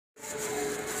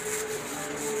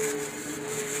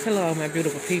Hello, my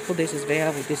beautiful people. This is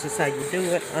Val. This is how you do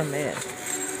it. I'm at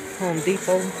Home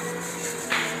Depot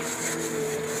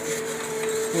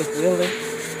with Willie.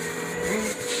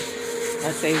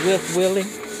 I say with Willie. I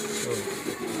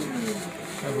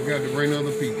forgot to bring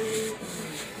other people.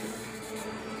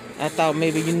 I thought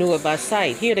maybe you knew it by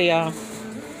sight. Here they are.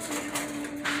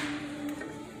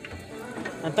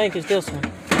 I think it's this one.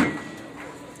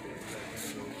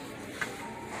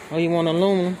 Oh, you want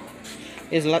aluminum?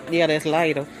 It's like, yeah, that's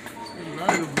lighter.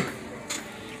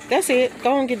 That's it.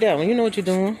 Go and get that one. You know what you're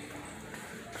doing.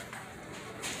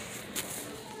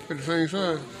 At the same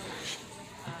size.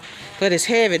 But it's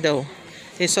heavy though.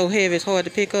 It's so heavy it's hard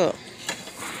to pick up.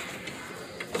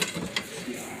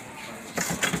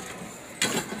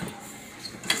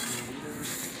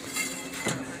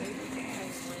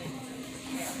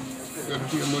 Gotta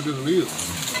see how much this one is.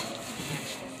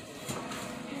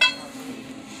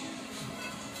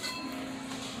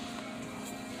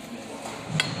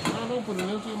 I don't put it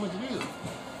in, see how much it is.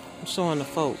 I'm showing the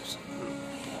folks.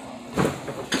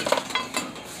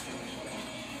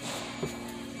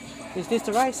 Is this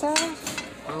the right size? I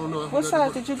don't know. What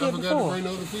size did you get before? I before? forgot to bring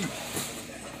other people.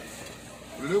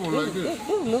 This one like this. This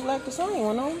look like the same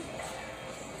one, don't it?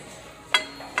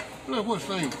 Look, what's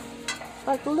the same?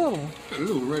 Like the little one. That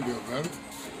little one right there, got it.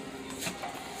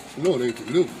 No, it ain't the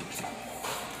little one.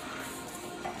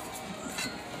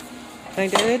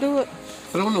 Think that they do it?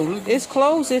 I don't know. Look, It's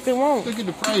close if it won't. look at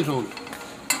the price on it.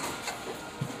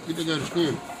 Get they got a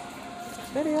skin.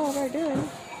 There they are right there.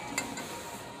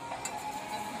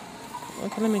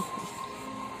 Okay, let me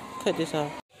cut this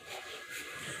off.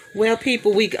 Well,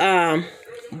 people, we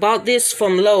bought this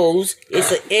from Lowe's.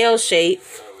 It's an L shape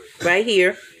right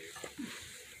here.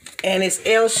 And it's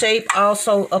L shape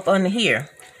also up under here.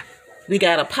 We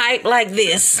got a pipe like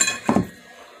this.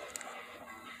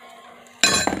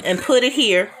 And put it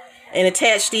here. And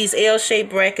attach these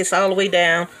L-shaped brackets all the way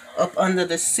down up under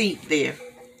the seat there.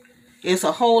 There's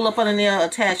a hole up under there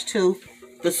attached to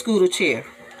the scooter chair.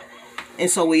 And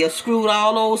so we have screwed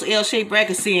all those L-shaped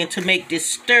brackets in to make this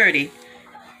sturdy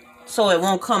so it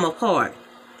won't come apart.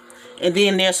 And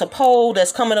then there's a pole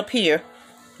that's coming up here,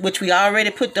 which we already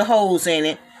put the holes in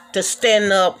it to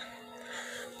stand up,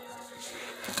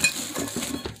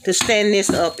 to stand this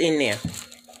up in there.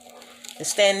 To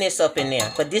stand this up in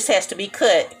there. But this has to be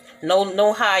cut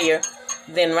no higher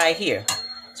than right here.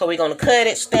 So we're going to cut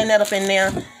it, stand that up in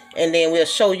there, and then we'll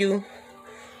show you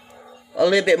a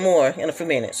little bit more in a few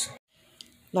minutes.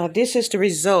 Now this is the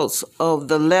results of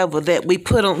the lever that we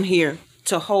put on here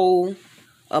to hold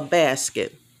a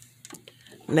basket.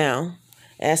 Now,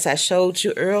 as I showed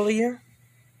you earlier,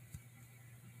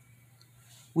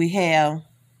 we have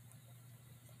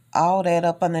all that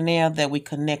up under there that we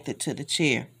connected to the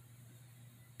chair.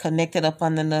 Connected up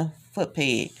under the foot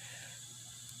peg.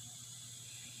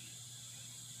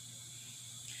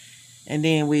 And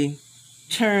then we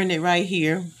turned it right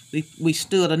here. We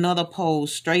stood another pole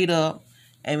straight up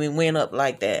and we went up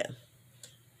like that.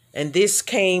 And this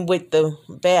came with the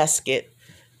basket.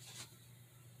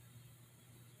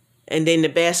 And then the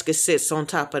basket sits on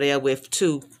top of there with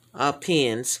two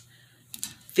pins.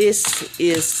 This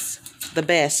is the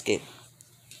basket.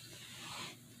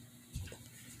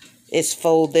 It's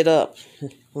folded up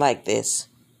like this.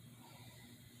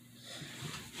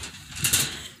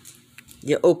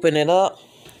 You open it up.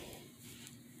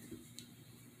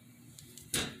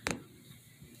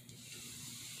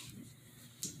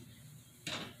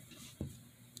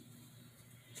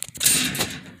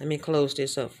 Let me close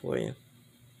this up for you.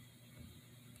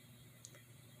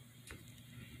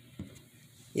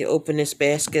 You open this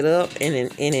basket up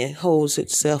and it holds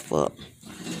itself up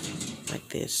like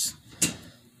this.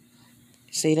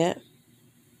 See that?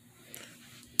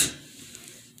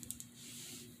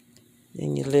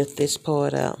 Then you lift this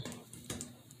part out.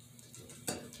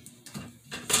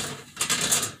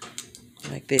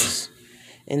 Like this.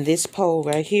 And this pole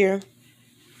right here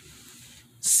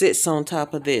sits on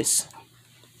top of this.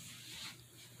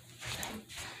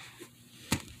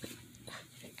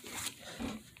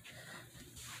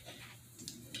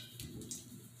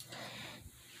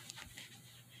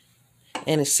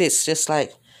 And it sits just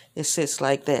like, it sits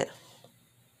like that.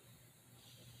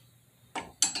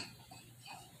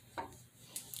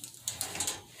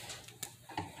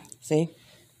 See?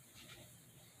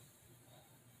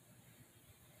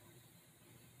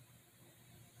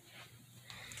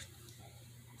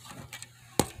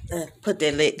 Put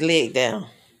that leg down.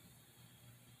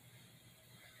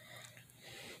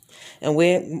 And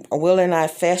Will and I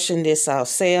fashioned this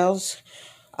ourselves.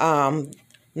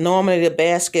 Normally the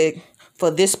basket for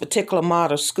this particular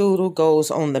model scooter goes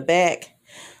on the back.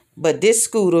 But this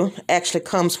scooter actually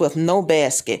comes with no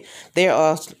basket. There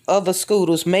are other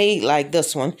scooters made like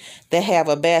this one that have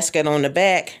a basket on the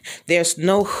back. There's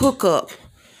no hookup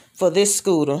for this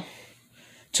scooter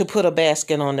to put a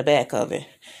basket on the back of it.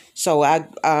 So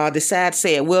I decided,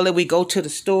 said, well, if we go to the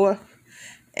store,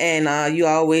 and you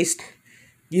always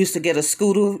used to get a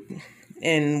scooter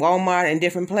in Walmart and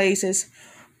different places.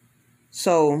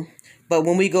 So, but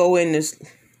when we go in the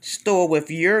store with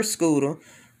your scooter,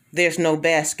 there's no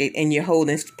basket and you're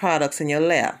holding products in your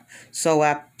lap. So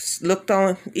I looked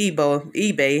on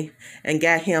eBay and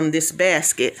got him this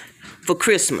basket for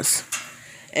Christmas.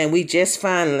 And we just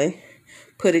finally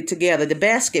put it together. The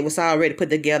basket was already put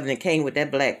together and it came with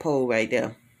that black pole right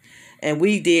there. And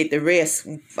we did the rest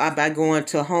by going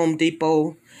to Home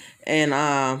Depot and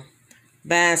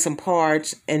buying some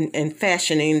parts and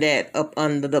fashioning that up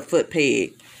under the foot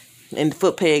peg. And the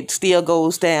foot peg still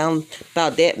goes down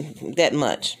about that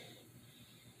much.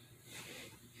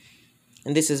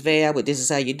 And this is Val, but this is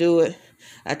how you do it.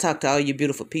 I talk to all you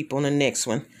beautiful people on the next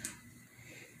one,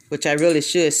 which I really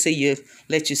should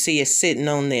let you see it sitting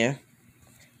on there.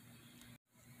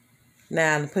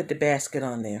 Now I'm going to put the basket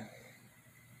on there.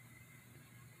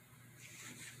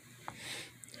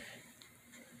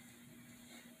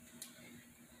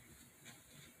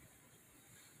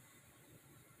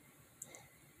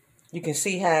 You can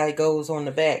see how it goes on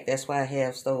the back. That's why I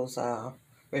have those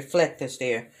reflectors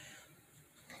there.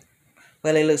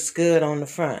 Well, it looks good on the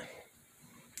front.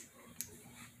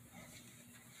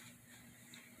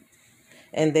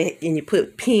 And you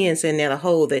put pins in there to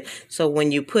hold it. So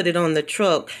when you put it on the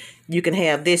truck, you can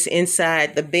have this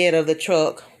inside the bed of the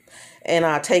truck. And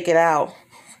I'll take it out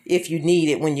if you need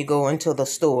it when you go into the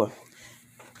store.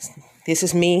 This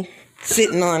is me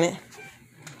sitting on it,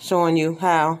 showing you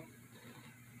how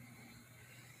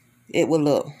it will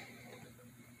look.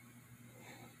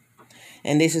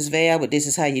 And this is Val, but this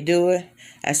is how you do it.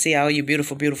 I see all you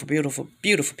beautiful, beautiful, beautiful,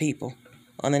 beautiful people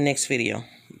on the next video.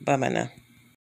 Bye-bye now.